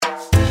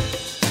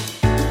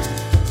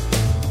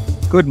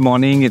Good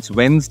morning. It's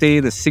Wednesday,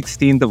 the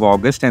 16th of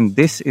August, and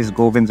this is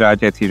Govindraj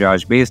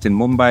Ethiraj, based in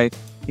Mumbai,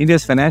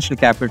 India's financial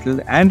capital,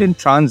 and in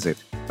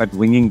transit, but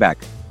winging back.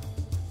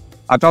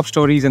 Our top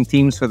stories and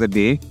themes for the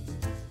day.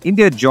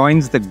 India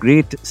joins the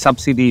great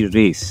subsidy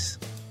race.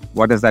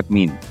 What does that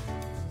mean?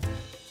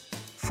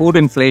 Food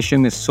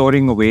inflation is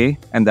soaring away,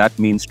 and that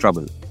means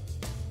trouble.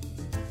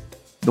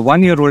 The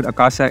one-year-old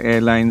Akasa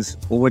Airlines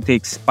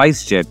overtakes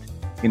SpiceJet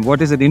in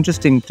what is an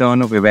interesting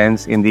turn of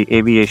events in the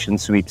aviation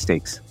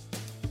sweepstakes.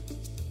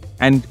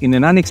 And in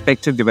an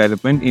unexpected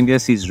development, India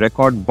sees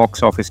record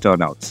box office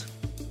turnouts.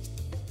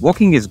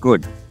 Walking is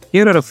good.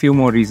 Here are a few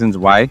more reasons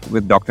why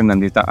with Dr.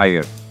 Nandita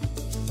Iyer.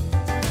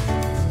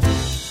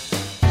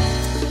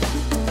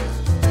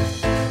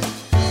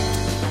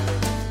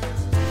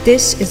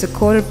 This is a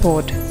core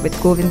report with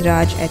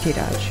Govindraj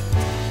Ethiraj.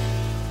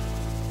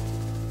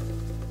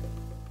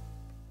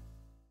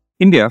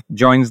 India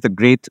joins the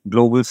great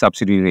global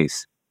subsidy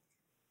race.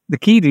 The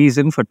key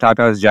reason for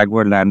Tata's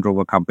Jaguar Land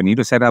Rover company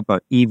to set up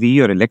a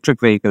EV or electric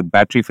vehicle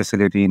battery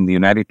facility in the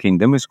United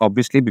Kingdom is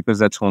obviously because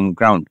that's home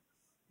ground.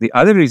 The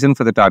other reason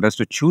for the Tatas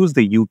to choose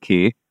the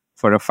UK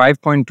for a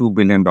 $5.2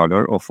 billion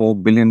or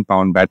 £4 billion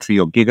battery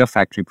or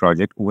gigafactory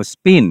project over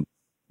Spain,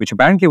 which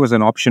apparently was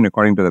an option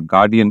according to the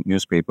Guardian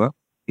newspaper,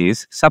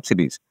 is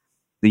subsidies.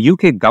 The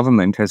UK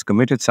government has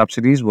committed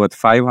subsidies worth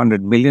 £500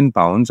 million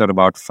or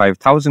about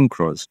 5,000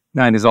 crores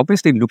and is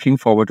obviously looking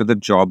forward to the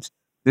jobs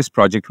this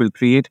project will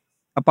create,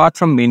 apart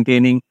from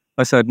maintaining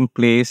a certain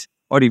place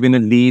or even a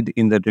lead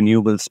in the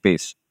renewable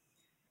space.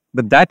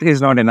 But that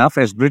is not enough,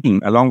 as Britain,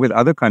 along with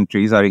other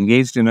countries, are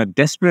engaged in a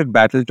desperate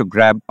battle to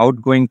grab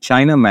outgoing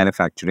China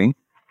manufacturing,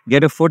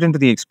 get a foot into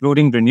the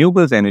exploding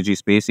renewables energy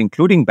space,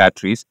 including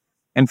batteries,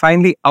 and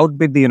finally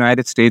outbid the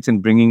United States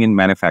in bringing in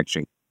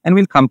manufacturing. And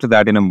we'll come to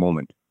that in a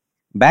moment.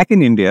 Back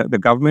in India, the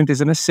government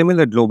is in a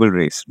similar global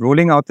race,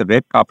 rolling out the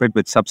red carpet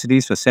with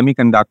subsidies for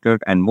semiconductor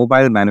and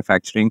mobile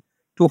manufacturing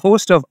to a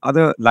host of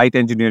other light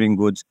engineering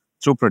goods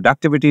through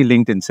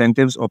productivity-linked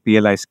incentives or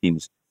PLI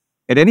schemes.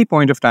 At any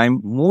point of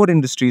time, more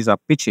industries are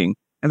pitching,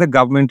 and the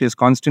government is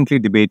constantly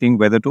debating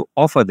whether to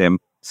offer them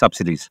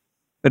subsidies.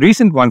 The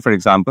recent one, for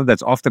example,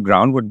 that's off the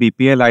ground would be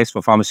PLIs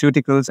for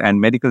pharmaceuticals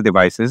and medical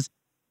devices.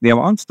 The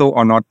amounts, though,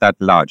 are not that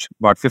large,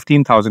 about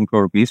 15,000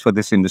 crore rupees for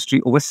this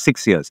industry over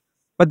 6 years.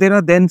 But there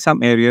are then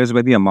some areas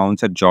where the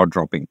amounts are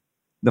jaw-dropping.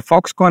 The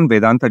Foxconn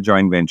Vedanta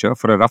joint venture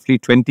for a roughly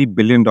 $20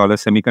 billion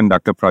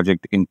semiconductor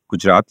project in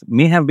Gujarat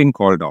may have been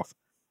called off,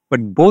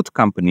 but both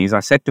companies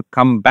are set to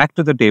come back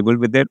to the table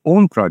with their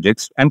own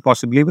projects and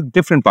possibly with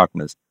different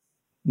partners.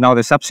 Now,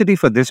 the subsidy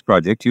for this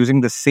project,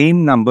 using the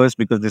same numbers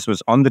because this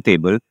was on the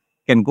table,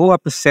 can go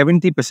up to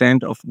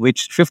 70%, of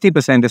which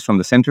 50% is from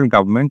the central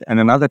government and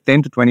another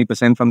 10 to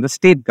 20% from the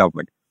state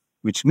government,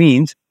 which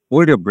means,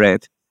 hold your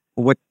breath,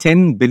 over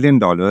 $10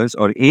 billion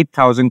or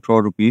 8,000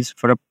 crore rupees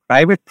for a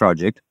private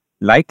project,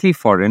 likely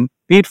foreign,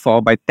 paid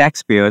for by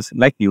taxpayers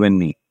like you and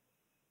me.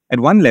 At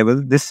one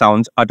level, this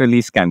sounds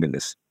utterly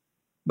scandalous.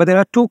 But there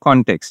are two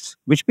contexts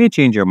which may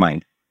change your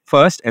mind.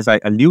 First, as I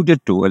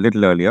alluded to a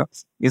little earlier,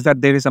 is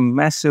that there is a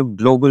massive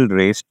global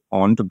race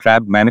on to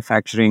grab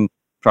manufacturing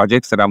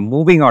projects that are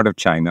moving out of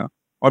China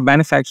or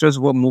manufacturers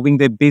who are moving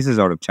their bases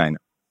out of China.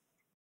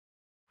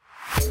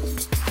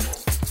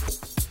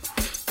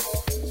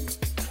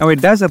 Now, it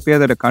does appear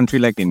that a country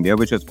like India,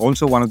 which is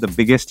also one of the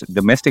biggest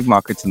domestic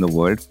markets in the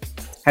world,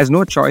 has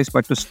no choice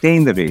but to stay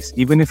in the race,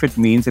 even if it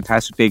means it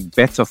has to take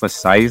bets of a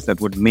size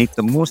that would make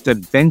the most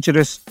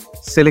adventurous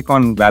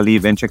Silicon Valley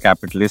venture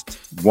capitalists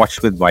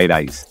watch with wide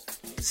eyes.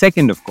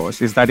 Second, of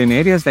course, is that in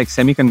areas like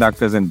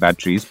semiconductors and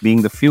batteries,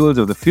 being the fuels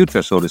of the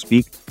future, so to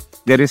speak,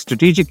 there is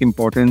strategic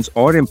importance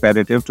or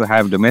imperative to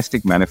have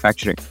domestic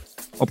manufacturing,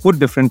 or put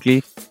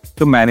differently,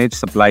 to manage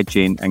supply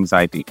chain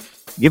anxiety.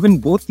 Given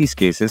both these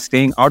cases,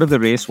 staying out of the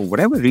race for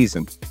whatever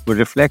reason would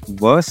reflect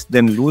worse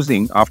than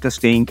losing after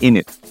staying in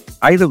it.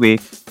 Either way,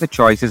 the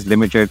choice is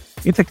limited.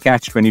 It's a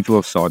catch-22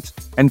 of sorts,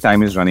 and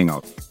time is running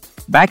out.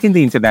 Back in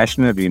the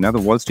international arena, the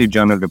Wall Street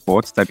Journal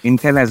reports that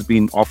Intel has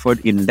been offered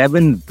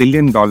 $11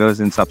 billion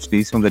in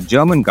subsidies from the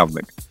German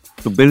government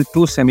to build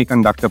 2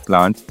 semiconductor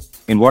plants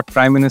in what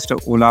Prime Minister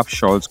Olaf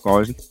Scholz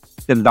called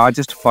the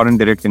largest foreign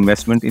direct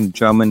investment in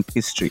German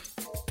history.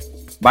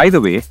 By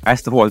the way,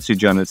 as the Wall Street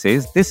Journal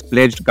says, this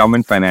pledged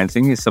government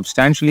financing is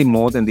substantially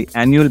more than the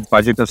annual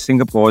budget of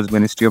Singapore's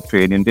Ministry of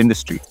Trade and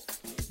Industry.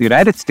 The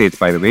United States,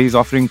 by the way, is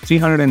offering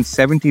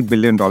 $370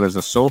 billion or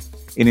so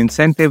in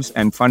incentives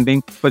and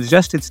funding for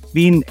just its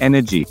clean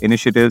energy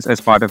initiatives as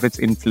part of its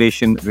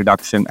Inflation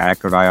Reduction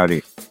Act or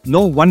IRA.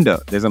 No wonder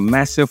there's a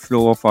massive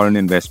flow of foreign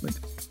investment.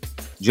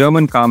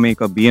 German car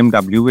maker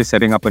BMW is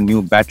setting up a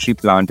new battery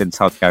plant in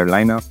South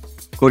Carolina.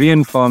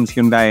 Korean firms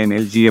Hyundai and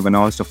LG have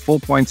announced a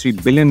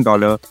 $4.3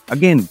 billion,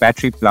 again,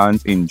 battery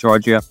plants in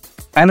Georgia.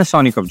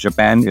 Panasonic of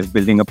Japan is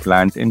building a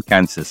plant in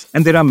Kansas.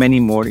 And there are many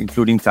more,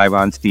 including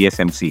Taiwan's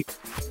TSMC.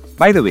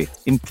 By the way,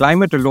 in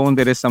climate alone,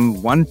 there is some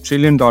 $1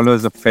 trillion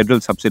of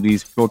federal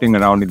subsidies floating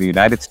around in the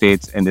United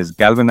States and is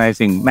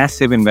galvanizing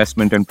massive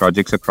investment and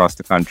projects across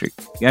the country.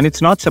 And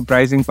it's not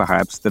surprising,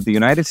 perhaps, that the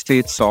United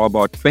States saw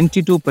about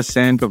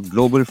 22% of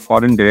global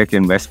foreign direct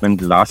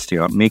investment last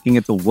year, making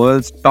it the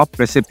world's top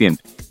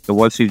recipient, the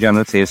Wall Street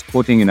Journal says,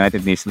 quoting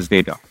United Nations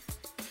data.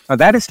 Now,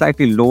 that is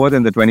slightly lower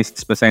than the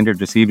 26% it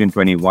received in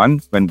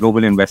 21 when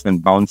global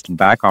investment bounced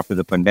back after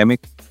the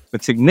pandemic,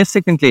 but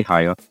significantly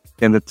higher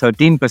than the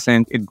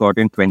 13% it got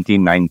in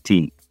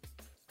 2019.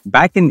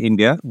 Back in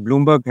India,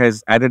 Bloomberg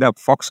has added up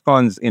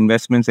Foxconn's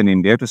investments in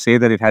India to say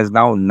that it has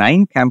now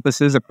 9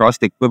 campuses across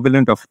the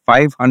equivalent of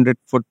 500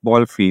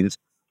 football fields,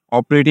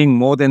 operating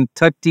more than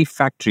 30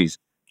 factories,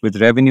 with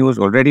revenues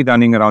already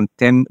running around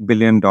 $10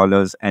 billion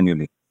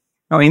annually.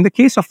 Now, in the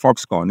case of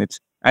Foxconn, it's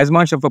as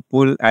much of a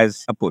pull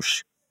as a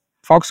push.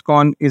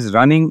 Foxconn is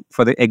running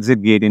for the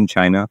exit gate in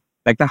China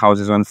like the house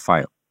is on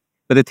fire.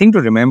 But the thing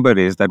to remember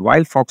is that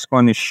while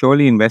Foxconn is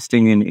surely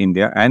investing in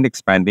India and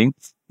expanding,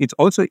 it's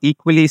also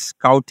equally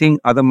scouting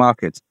other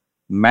markets,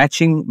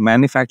 matching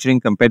manufacturing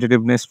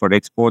competitiveness for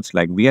exports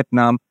like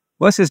Vietnam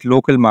versus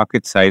local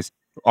market size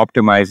to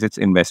optimize its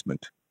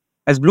investment.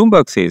 As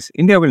Bloomberg says,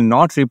 India will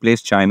not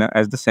replace China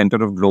as the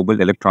center of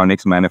global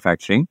electronics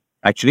manufacturing.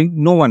 Actually,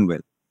 no one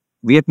will.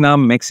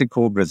 Vietnam,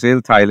 Mexico,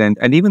 Brazil, Thailand,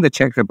 and even the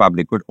Czech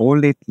Republic could all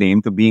lay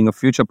claim to being a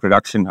future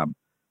production hub,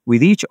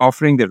 with each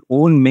offering their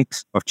own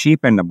mix of cheap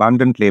and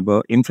abundant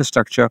labor,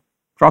 infrastructure,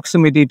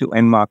 proximity to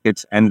end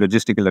markets, and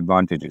logistical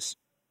advantages.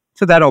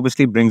 So that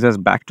obviously brings us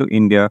back to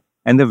India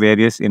and the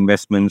various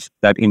investments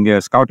that India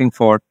is scouting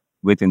for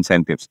with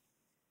incentives.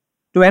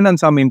 To end on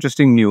some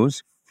interesting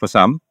news, for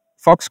some,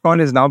 Foxconn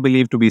is now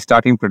believed to be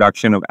starting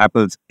production of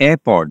Apple's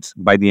AirPods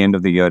by the end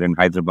of the year in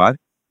Hyderabad.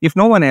 If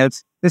no one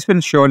else, this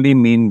will surely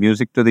mean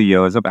music to the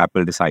ears of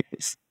Apple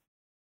disciples.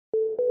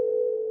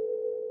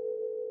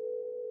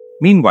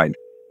 Meanwhile,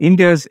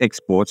 India's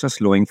exports are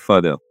slowing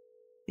further.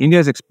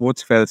 India's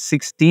exports fell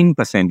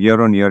 16%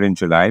 year-on-year in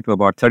July to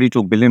about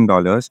 $32 billion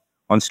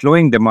on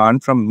slowing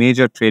demand from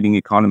major trading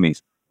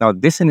economies. Now,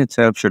 this in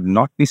itself should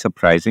not be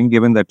surprising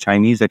given that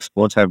Chinese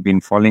exports have been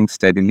falling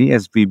steadily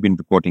as we've been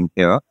reporting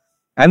here,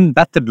 and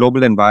that the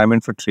global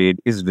environment for trade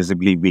is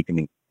visibly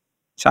weakening.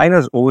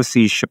 China's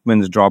overseas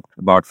shipments dropped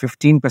about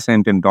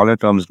 15% in dollar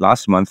terms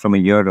last month from a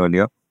year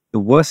earlier, the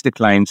worst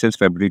decline since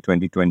February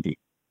 2020.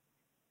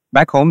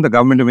 Back home, the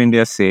government of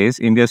India says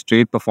India's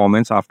trade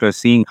performance after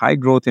seeing high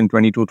growth in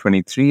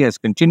 22-23 has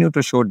continued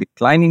to show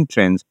declining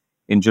trends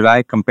in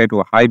July compared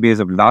to a high base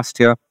of last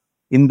year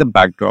in the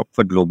backdrop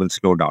for global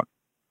slowdown.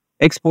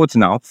 Exports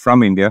now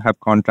from India have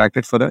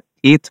contracted for the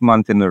 8th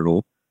month in a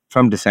row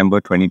from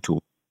December 22.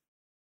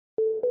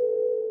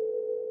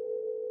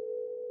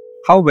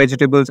 How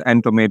vegetables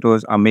and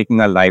tomatoes are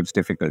making our lives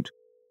difficult.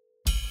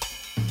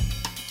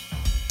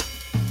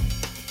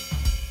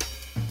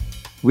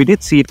 We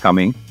did see it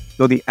coming,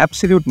 though the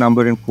absolute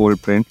number in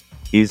cold print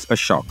is a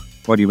shock,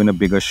 or even a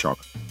bigger shock.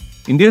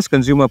 India's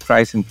consumer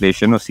price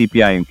inflation, or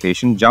CPI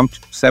inflation,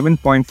 jumped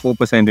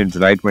 7.4% in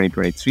July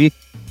 2023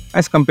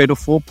 as compared to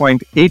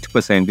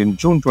 4.8% in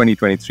June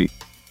 2023.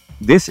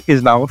 This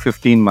is now a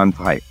 15-month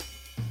high.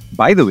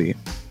 By the way,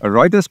 a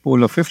Reuters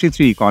poll of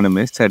 53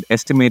 economists had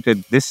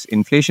estimated this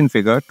inflation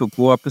figure to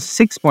go up to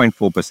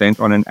 6.4%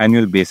 on an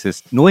annual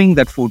basis, knowing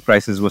that food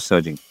prices were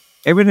surging.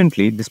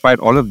 Evidently, despite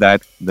all of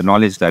that, the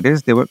knowledge that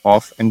is, they were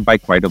off and by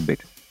quite a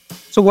bit.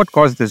 So what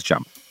caused this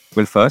jump?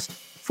 Well, first,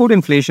 food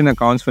inflation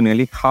accounts for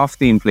nearly half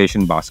the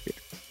inflation basket.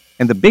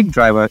 And the big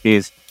driver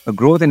is a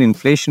growth in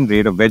inflation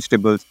rate of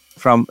vegetables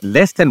from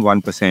less than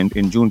 1%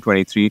 in June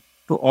 23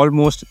 to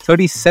almost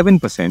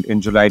 37%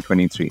 in July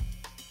 23.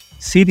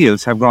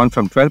 Cereals have gone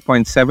from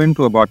 12.7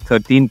 to about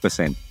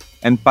 13%,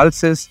 and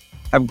pulses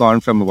have gone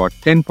from about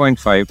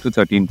 10.5 to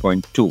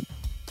 13.2.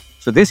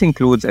 So this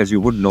includes, as you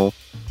would know,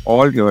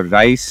 all your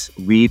rice,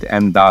 wheat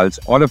and dals,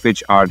 all of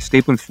which are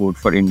staple food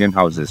for Indian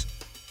houses.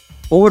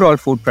 Overall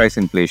food price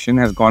inflation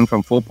has gone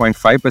from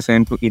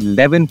 4.5% to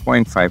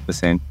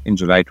 11.5% in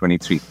July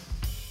 23.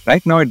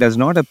 Right now, it does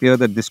not appear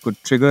that this could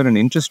trigger an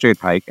interest rate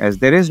hike, as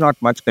there is not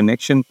much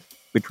connection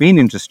between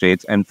interest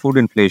rates and food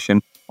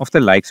inflation of the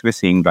likes we're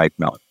seeing right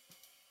now.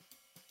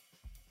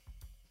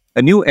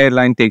 A new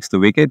airline takes the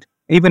wicket,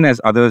 even as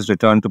others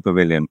return to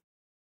pavilion.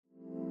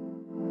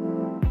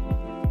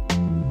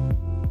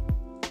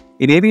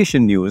 In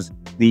aviation news,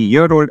 the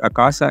year-old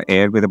Akasa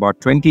Air with about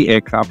 20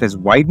 aircraft has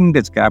widened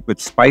its gap with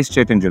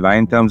SpiceJet in July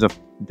in terms of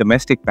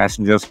domestic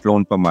passengers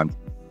flown per month.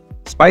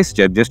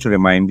 SpiceJet, just to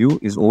remind you,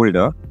 is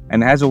older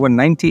and has over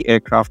 90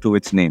 aircraft to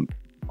its name.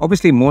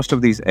 Obviously, most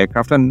of these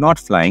aircraft are not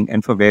flying,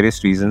 and for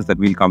various reasons that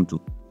we'll come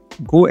to.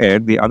 Go Air,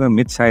 the other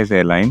mid-sized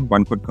airline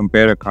one could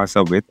compare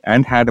Akasa with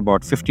and had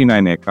about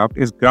 59 aircraft,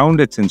 is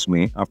grounded since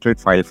May after it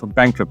filed for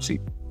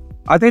bankruptcy.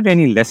 Are there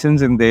any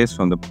lessons in this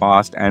from the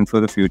past and for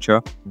the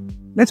future?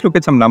 Let's look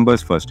at some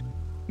numbers first.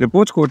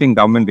 Reports quoting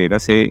government data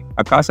say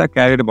Akasa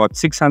carried about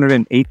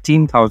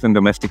 618,000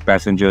 domestic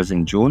passengers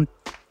in June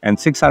and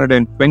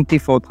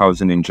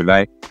 624,000 in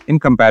July, in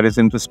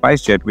comparison to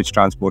SpiceJet, which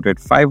transported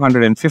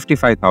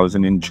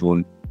 555,000 in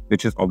June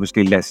which is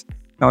obviously less.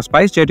 Now,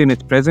 SpiceJet in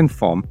its present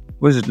form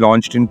was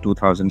launched in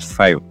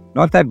 2005.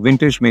 Not that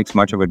vintage makes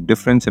much of a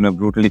difference in a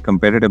brutally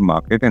competitive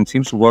market and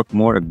seems to work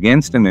more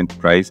against an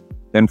enterprise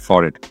than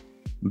for it.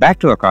 Back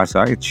to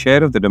Akasa, its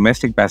share of the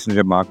domestic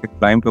passenger market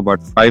climbed to about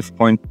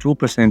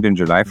 5.2% in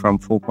July from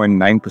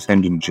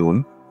 4.9% in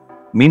June.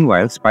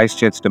 Meanwhile,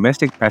 SpiceJet's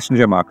domestic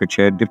passenger market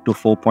share dipped to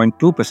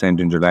 4.2%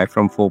 in July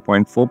from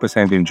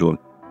 4.4% in June.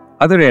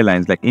 Other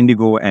airlines like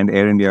Indigo and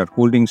Air India are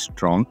holding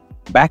strong,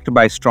 backed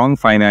by strong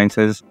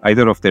finances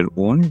either of their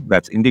own,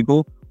 that's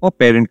Indigo, or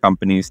parent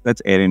companies,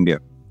 that's Air India.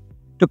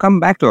 To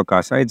come back to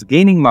Akasa, it's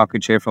gaining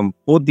market share from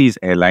both these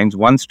airlines,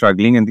 one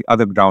struggling and the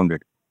other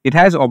grounded. It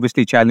has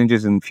obviously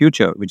challenges in the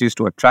future, which is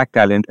to attract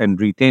talent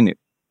and retain it.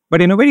 But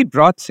in a very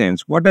broad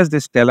sense, what does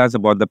this tell us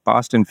about the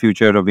past and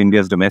future of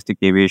India's domestic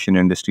aviation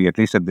industry, at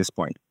least at this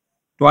point?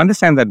 To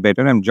understand that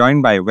better, I'm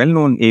joined by a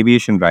well-known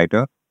aviation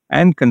writer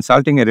and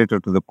consulting editor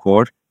to the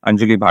core,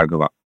 Anjali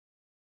Bhargava.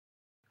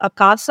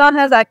 Akasa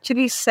has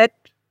actually set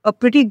a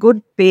pretty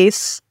good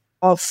pace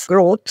of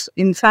growth.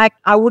 In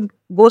fact, I would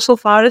go so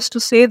far as to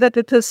say that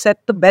it has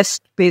set the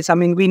best pace. I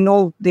mean, we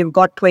know they've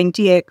got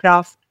 20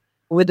 aircraft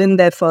within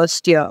their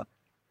first year,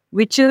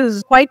 which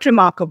is quite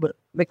remarkable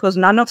because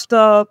none of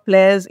the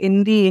players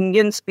in the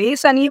Indian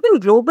space and even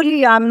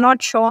globally, I'm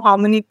not sure how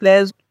many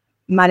players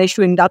manage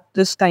to induct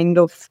this kind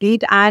of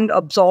fleet and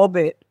absorb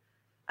it.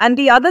 And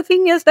the other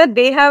thing is that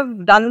they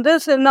have done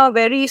this in a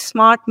very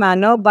smart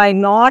manner by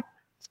not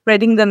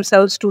spreading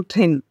themselves too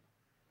thin.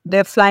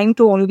 They're flying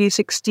to only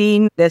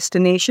 16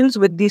 destinations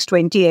with these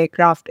 20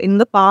 aircraft. In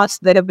the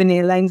past, there have been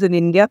airlines in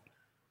India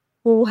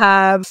who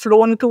have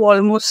flown to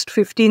almost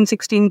 15,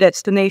 16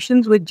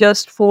 destinations with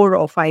just 4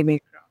 or 5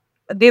 aircraft.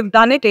 They've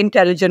done it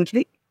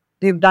intelligently.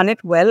 They've done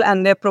it well,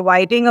 and they're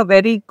providing a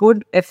very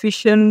good,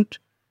 efficient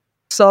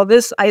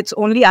service. It's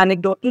only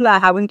anecdotal. I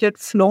haven't yet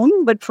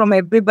flown, but from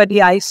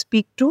everybody I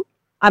speak to,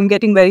 I'm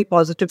getting very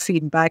positive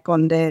feedback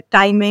on their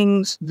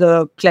timings,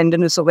 the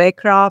cleanliness of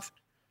aircraft,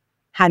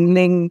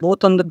 handling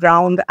both on the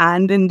ground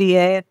and in the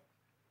air.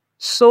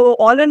 So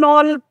all in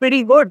all,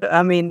 pretty good.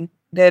 I mean,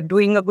 they're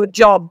doing a good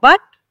job.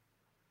 But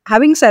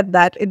having said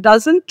that, it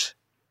doesn't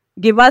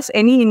give us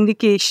any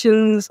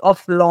indications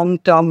of long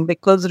term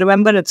because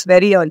remember, it's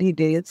very early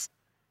days.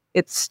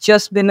 It's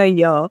just been a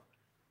year.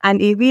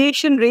 And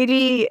aviation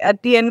really,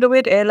 at the end of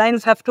it,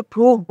 airlines have to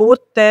prove both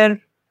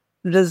their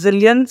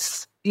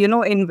resilience,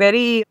 in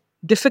very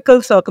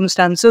difficult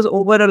circumstances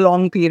over a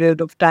long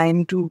period of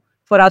time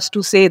for us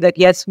to say that,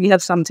 yes, we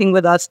have something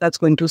with us that's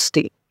going to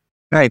stay.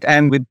 Right.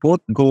 And with both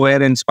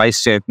GoAir and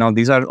SpiceJet, now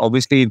these are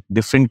obviously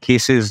different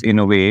cases in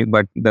a way,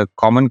 but the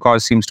common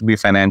cause seems to be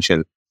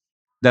financial.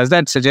 Does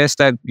that suggest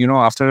that,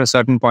 after a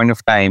certain point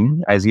of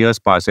time, as years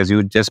pass, as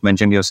you just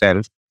mentioned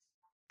yourself,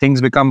 things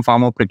become far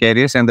more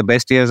precarious and the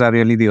best years are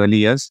really the early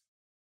years?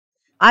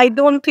 I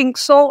don't think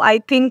so. I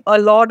think a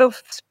lot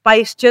of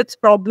SpiceJet's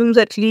problems,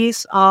 at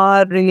least,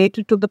 are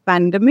related to the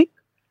pandemic.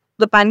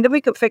 The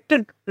pandemic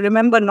affected,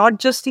 remember, not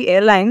just the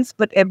airlines,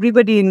 but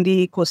everybody in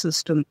the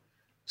ecosystem.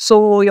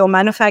 So your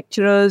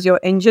manufacturers, your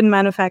engine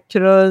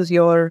manufacturers,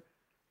 your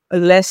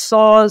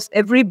lessors,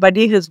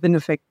 everybody has been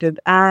affected.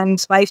 And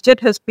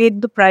SpiceJet has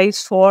paid the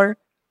price for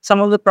some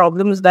of the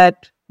problems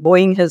that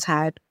Boeing has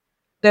had.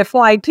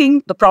 Therefore, I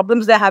think the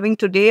problems they're having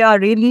today are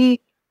really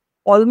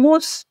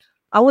almost,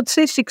 I would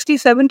say,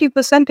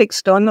 60-70%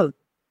 external.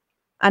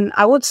 And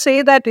I would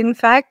say that, in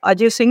fact,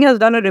 Ajay Singh has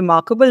done a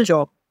remarkable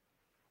job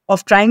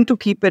of trying to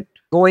keep it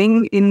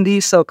going in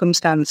these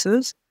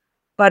circumstances.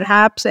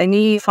 Perhaps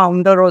any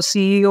founder or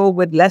CEO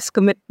with less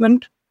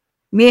commitment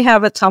may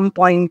have at some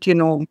point,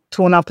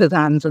 thrown up his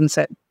hands and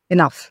said,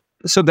 enough.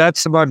 So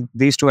that's about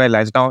these two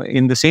airlines. Now,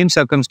 in the same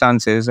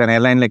circumstances, an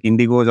airline like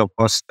Indigo has, of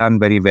course, done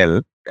very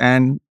well.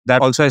 And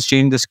that also has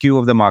changed the skew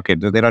of the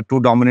market. So there are two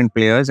dominant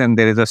players and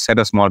there is a set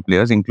of small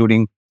players,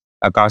 including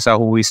Akasa,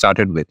 who we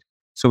started with.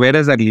 So where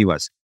does that leave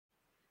us?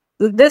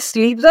 This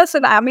leaves us,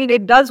 and I mean,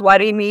 it does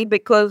worry me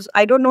because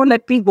I don't know,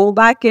 let me go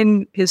back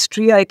in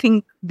history. I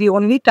think the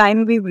only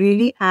time we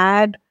really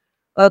had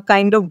a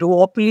kind of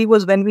duopoly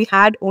was when we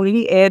had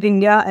only Air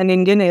India and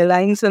Indian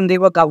Airlines and they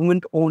were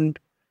government owned.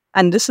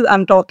 And this is,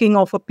 I'm talking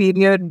of a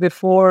period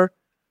before,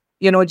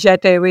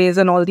 Jet Airways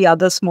and all the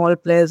other small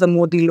players, the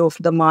Modi Loaf,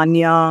 the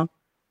Manya,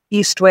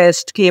 East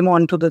West came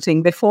onto the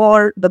thing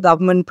before the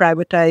government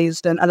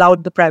privatized and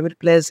allowed the private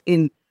players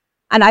in.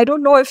 And I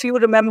don't know if you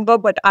remember,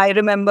 but I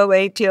remember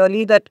very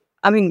clearly that,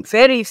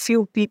 very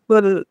few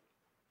people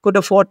could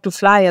afford to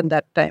fly at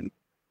that time.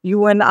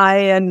 You and I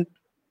and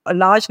a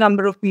large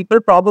number of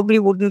people probably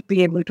wouldn't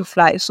be able to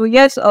fly. So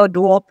yes, a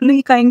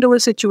duopoly kind of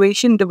a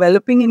situation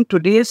developing in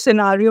today's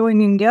scenario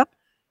in India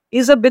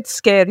is a bit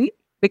scary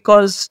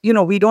because,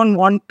 we don't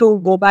want to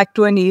go back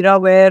to an era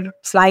where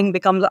flying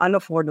becomes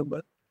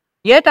unaffordable.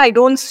 Yet I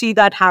don't see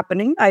that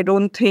happening. I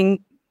don't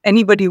think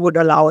anybody would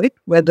allow it,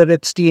 whether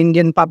it's the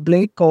Indian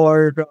public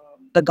or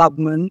the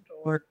government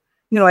or,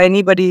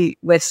 anybody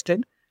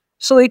vested.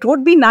 So it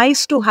would be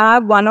nice to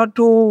have one or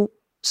two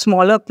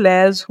smaller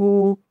players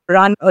who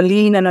run a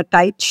lean and a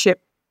tight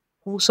ship,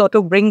 who sort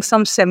of bring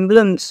some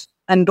semblance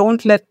and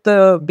don't let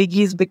the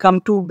biggies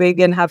become too big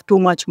and have too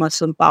much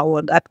muscle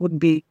power. That would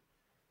be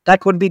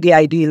the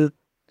ideal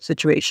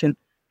situation.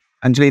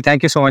 Anjali,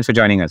 thank you so much for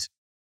joining us.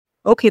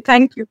 Okay,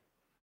 thank you.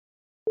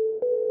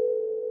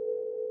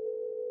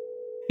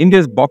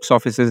 India's box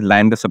offices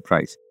land a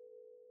surprise.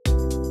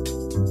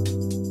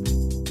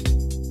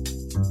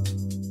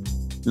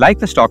 Like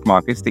the stock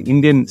markets, the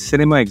Indian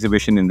cinema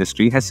exhibition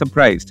industry has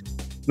surprised,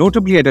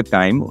 notably at a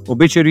time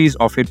obituaries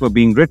of it were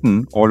being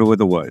written all over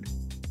the world.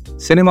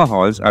 Cinema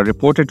halls are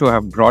reported to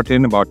have brought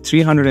in about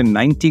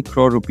 390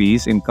 crore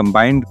rupees in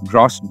combined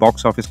gross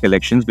box office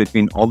collections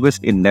between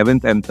August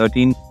 11th and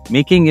 13th,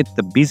 making it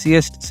the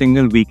busiest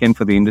single weekend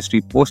for the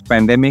industry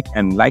post-pandemic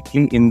and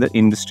likely in the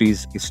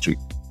industry's history.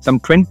 Some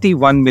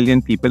 21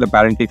 million people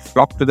apparently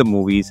flocked to the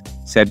movies,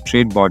 said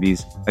trade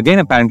bodies, again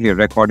apparently a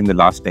record in the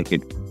last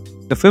decade.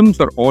 The films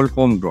were all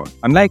homegrown,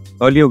 unlike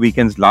earlier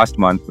weekends last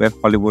month where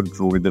Hollywood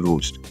ruled the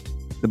roost.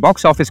 The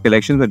box office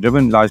collections were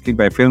driven largely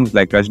by films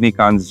like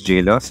Rajnikant's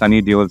Jailer,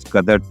 Sunny Deol's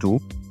Gadar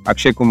 2,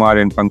 Akshay Kumar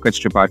and Pankaj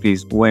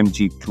Tripaঠি's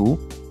OMG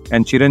 2,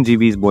 and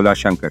Chiranjeevi's Bola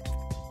Shankar.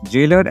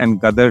 Jailer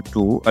and Gadar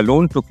 2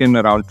 alone took in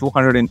around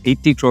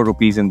 280 crore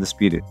rupees in this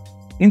period.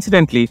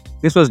 Incidentally,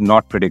 this was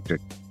not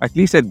predicted, at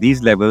least at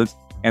these levels,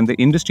 and the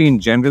industry in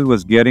general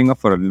was gearing up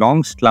for a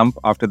long slump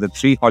after the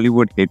three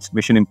Hollywood hits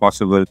Mission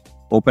Impossible,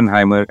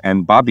 Oppenheimer,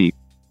 and Barbie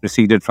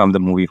receded from the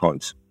movie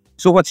halls.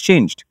 So what's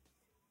changed?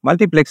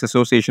 Multiplex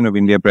Association of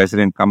India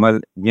President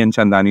Kamal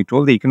Gyanchandani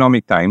told the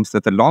Economic Times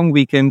that the long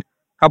weekend,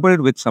 coupled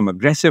with some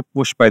aggressive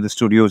push by the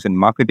studios in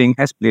marketing,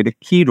 has played a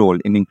key role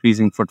in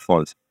increasing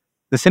footfalls.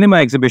 The cinema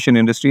exhibition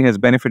industry has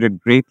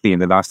benefited greatly in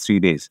the last 3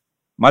 days.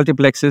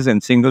 Multiplexes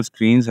and single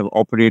screens have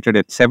operated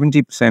at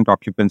 70%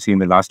 occupancy in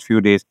the last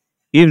few days,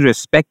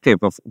 irrespective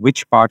of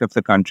which part of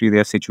the country they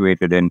are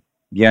situated in,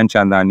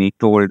 Gyanchandani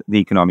told the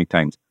Economic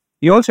Times.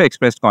 He also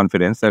expressed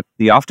confidence that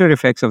the after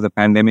effects of the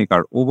pandemic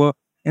are over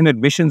and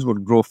admissions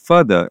would grow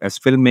further as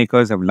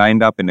filmmakers have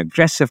lined up an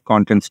aggressive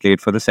content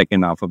slate for the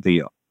second half of the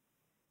year.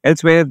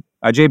 Elsewhere,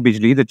 Ajay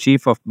Bijli, the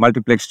chief of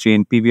multiplex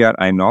chain PVR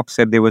Inox,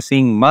 said they were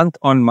seeing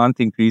month-on-month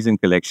increase in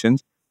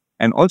collections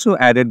and also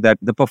added that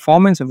the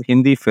performance of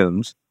Hindi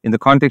films in the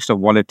context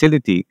of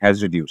volatility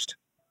has reduced.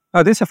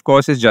 Now, this, of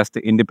course, is just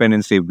the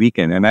Independence Day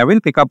weekend, and I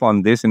will pick up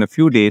on this in a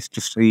few days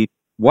to see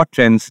what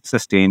trends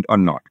sustained or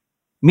not.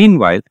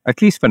 Meanwhile, at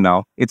least for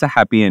now, it's a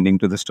happy ending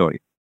to the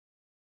story.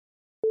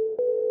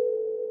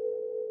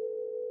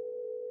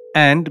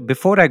 And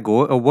before I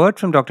go, a word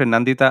from Dr.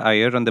 Nandita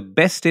Iyer on the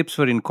best tips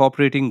for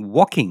incorporating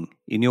walking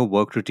in your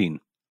work routine.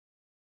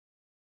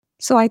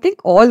 So I think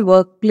all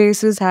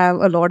workplaces have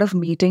a lot of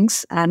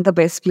meetings, and the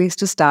best place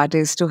to start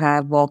is to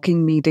have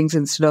walking meetings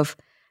instead of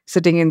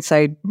sitting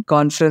inside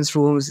conference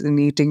rooms and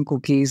eating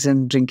cookies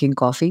and drinking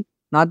coffee.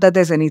 Not that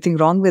there's anything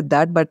wrong with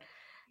that, but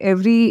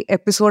every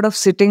episode of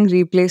sitting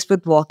replaced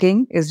with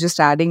walking is just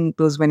adding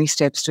those many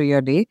steps to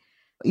your day.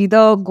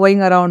 Either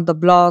going around the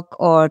block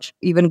or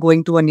even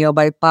going to a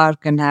nearby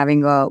park and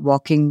having a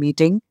walking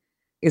meeting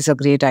is a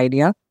great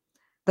idea.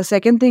 The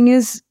second thing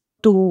is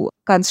to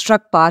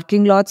construct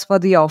parking lots for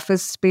the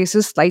office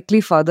spaces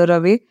slightly further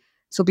away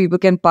so people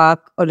can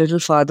park a little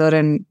further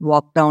and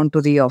walk down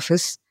to the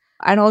office.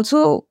 And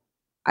also,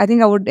 I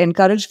think I would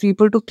encourage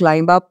people to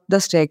climb up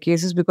the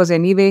staircases because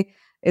anyway,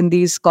 in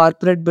these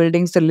corporate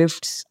buildings, the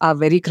lifts are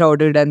very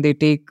crowded and they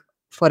take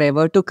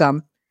forever to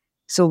come.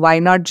 So why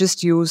not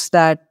just use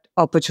that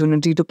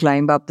opportunity to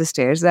climb up the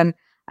stairs? And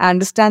I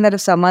understand that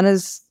if someone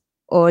is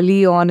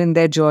early on in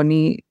their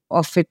journey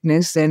of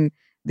fitness, then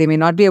they may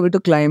not be able to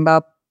climb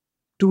up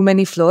too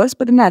many floors,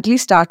 but then at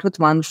least start with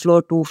 1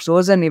 floor, 2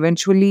 floors, and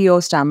eventually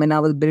your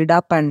stamina will build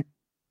up and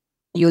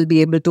you'll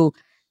be able to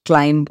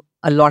climb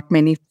a lot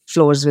many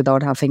floors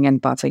without huffing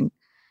and puffing.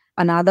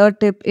 Another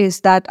tip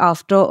is that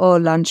after a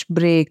lunch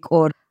break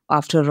or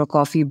after a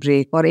coffee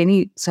break or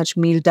any such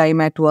meal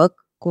time at work,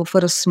 go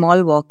for a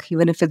small walk,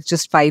 even if it's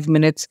just 5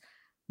 minutes,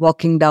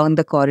 walking down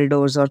the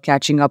corridors or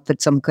catching up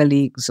with some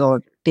colleagues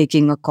or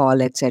taking a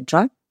call,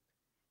 etc.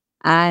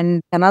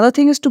 And another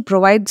thing is to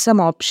provide some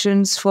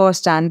options for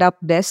stand-up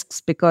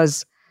desks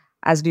because,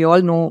 as we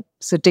all know,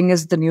 sitting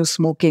is the new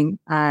smoking,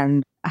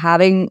 and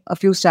having a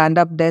few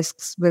stand-up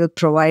desks will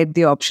provide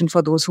the option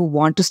for those who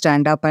want to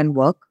stand up and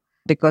work,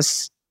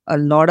 because a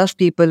lot of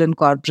people in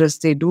corporates,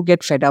 they do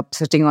get fed up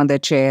sitting on their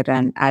chair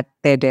and at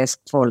their desk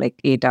for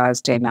like 8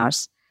 hours, 10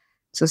 hours.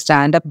 So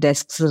stand-up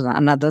desks is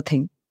another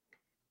thing.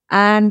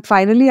 And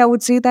finally, I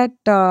would say that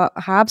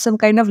have some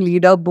kind of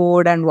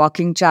leaderboard and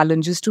walking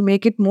challenges to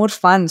make it more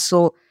fun.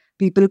 So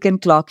people can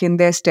clock in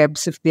their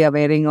steps if they are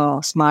wearing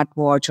a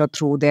smartwatch or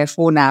through their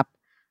phone app.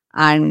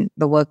 And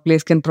the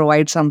workplace can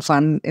provide some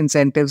fun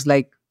incentives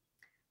like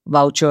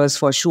vouchers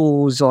for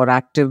shoes or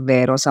active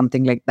wear or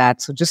something like that.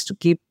 So just to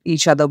keep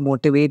each other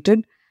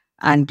motivated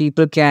and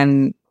people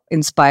can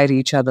inspire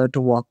each other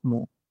to walk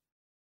more.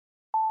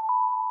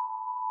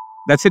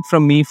 That's it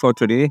from me for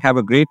today. Have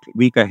a great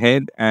week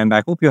ahead, and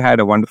I hope you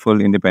had a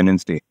wonderful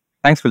Independence Day.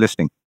 Thanks for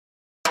listening.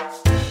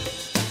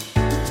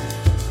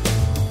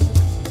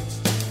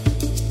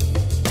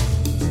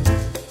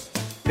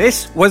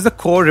 This was the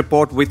Core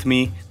Report with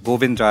me,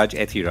 Govindraj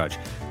Ethiraj.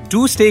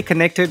 Do stay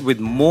connected with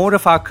more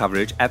of our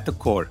coverage at the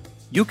Core.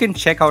 You can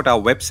check out our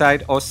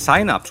website or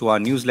sign up to our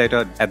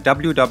newsletter at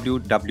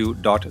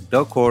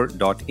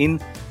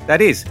www.thecore.in.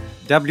 That is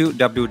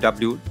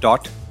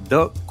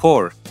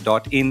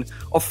www.thecore.in,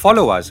 or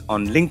follow us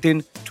on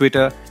LinkedIn,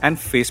 Twitter, and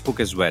Facebook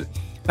as well.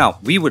 Now,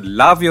 we would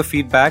love your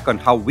feedback on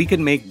how we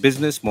can make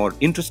business more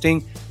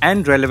interesting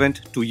and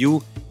relevant to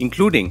you,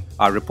 including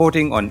our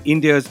reporting on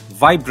India's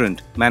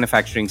vibrant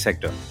manufacturing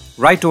sector.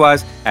 Write to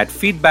us at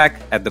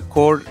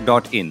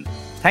feedback@thecore.in.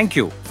 Thank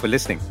you for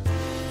listening.